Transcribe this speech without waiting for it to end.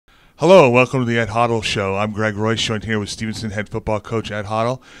Hello and welcome to the Ed Hottle Show. I'm Greg Royce, joined here with Stevenson head football coach Ed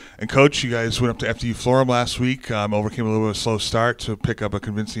Hottle. And Coach, you guys went up to FDU-Florham last week, overcame a little bit of a slow start to pick up a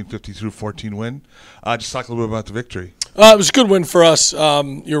convincing 53-14 win. Just talk a little bit about the victory. It was a good win for us.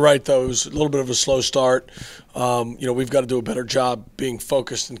 You're right, though. It was a little bit of a slow start. We've got to do a better job being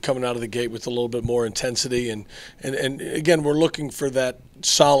focused and coming out of the gate with a little bit more intensity. And again, we're looking for that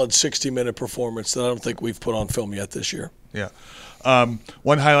solid 60-minute performance that I don't think we've put on film yet this year. Yeah.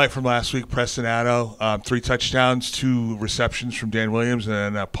 One highlight from last week, Preston Addo, 3 touchdowns, 2 receptions from Dan Williams,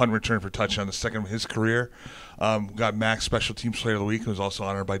 and a punt return for touchdown, the second of his career. Got Max Special Teams Player of the Week and was also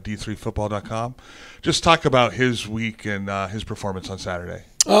honored by D3Football.com. Just talk about his week and his performance on Saturday.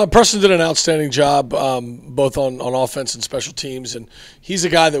 Preston did an outstanding job, both on offense and special teams, and he's a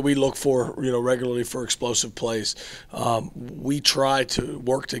guy that we look for, regularly for explosive plays. We try to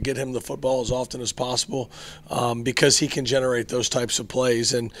work to get him the football as often as possible because he can generate those types of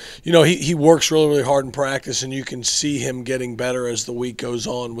plays. And he works really, really hard in practice, and you can see him getting better as the week goes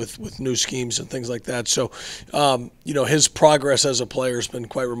on with new schemes and things like that. So, his progress as a player has been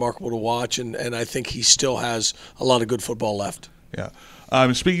quite remarkable to watch, and I think he still has a lot of good football left. Yeah.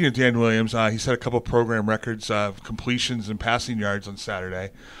 Speaking of Dan Williams, he set a couple program records, completions and passing yards on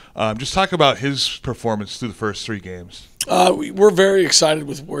Saturday. Just talk about his performance through the first 3 games. We're very excited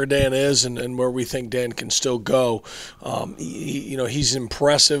with where Dan is and where we think Dan can still go. He's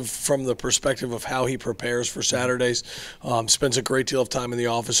impressive from the perspective of how he prepares for Saturdays. Spends a great deal of time in the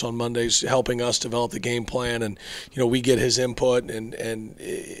office on Mondays helping us develop the game plan, and we get his input, and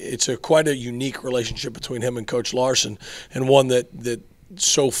it's quite a unique relationship between him and Coach Larson, and one that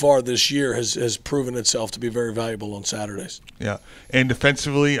so far this year has proven itself to be very valuable on Saturdays. Yeah, and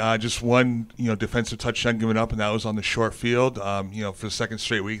defensively, just one defensive touchdown given up, and that was on the short field. For the second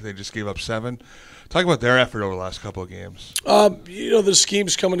straight week, they just gave up 7. Talk about their effort over the last couple of games. The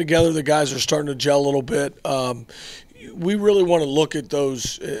scheme's coming together. The guys are starting to gel a little bit. We really want to look at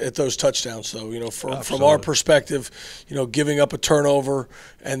those touchdowns, though. From our perspective, giving up a turnover,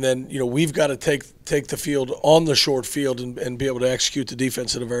 and then we've got to take the field on the short field and be able to execute the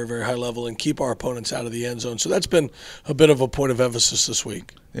defense at a very, very high level and keep our opponents out of the end zone. So that's been a bit of a point of emphasis this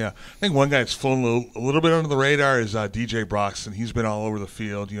week. Yeah, I think one guy that's flown a little bit under the radar is DJ Broxton. He's been all over the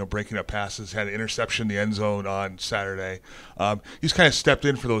field, breaking up passes, had an interception in the end zone on Saturday. He's kind of stepped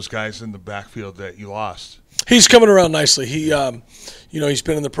in for those guys in the backfield that you lost. He's coming around nicely. He's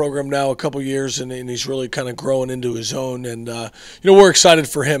been in the program now a couple years, and he's really kind of growing into his own. And we're excited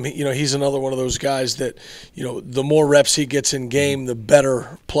for him. He's another one of those guys that the more reps he gets in game, the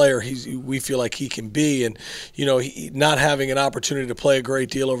better player we feel like he can be. And not having an opportunity to play a great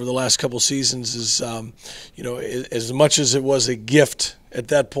deal over the last couple seasons is as much as it was a gift. At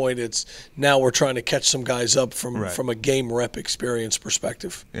that point, it's now we're trying to catch some guys up from a game rep experience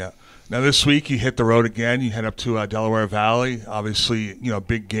perspective. Yeah. Now this week you hit the road again. You head up to Delaware Valley. Obviously,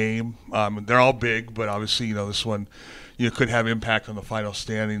 big game. They're all big, but obviously, this one could have impact on the final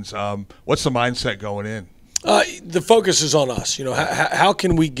standings. What's the mindset going in? The focus is on us. How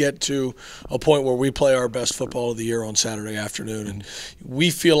can we get to a point where we play our best football of the year on Saturday afternoon? And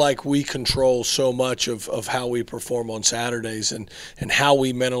we feel like we control so much of how we perform on Saturdays and how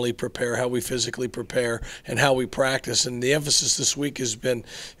we mentally prepare, how we physically prepare, and how we practice. And the emphasis this week has been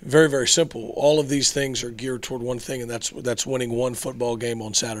very, very simple. All of these things are geared toward one thing, and that's winning one football game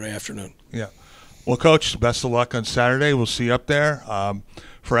on Saturday afternoon. Yeah. Well, Coach, best of luck on Saturday. We'll see you up there.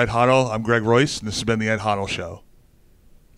 For Ed Hottle, I'm Greg Royce, and this has been the Ed Hottle Show.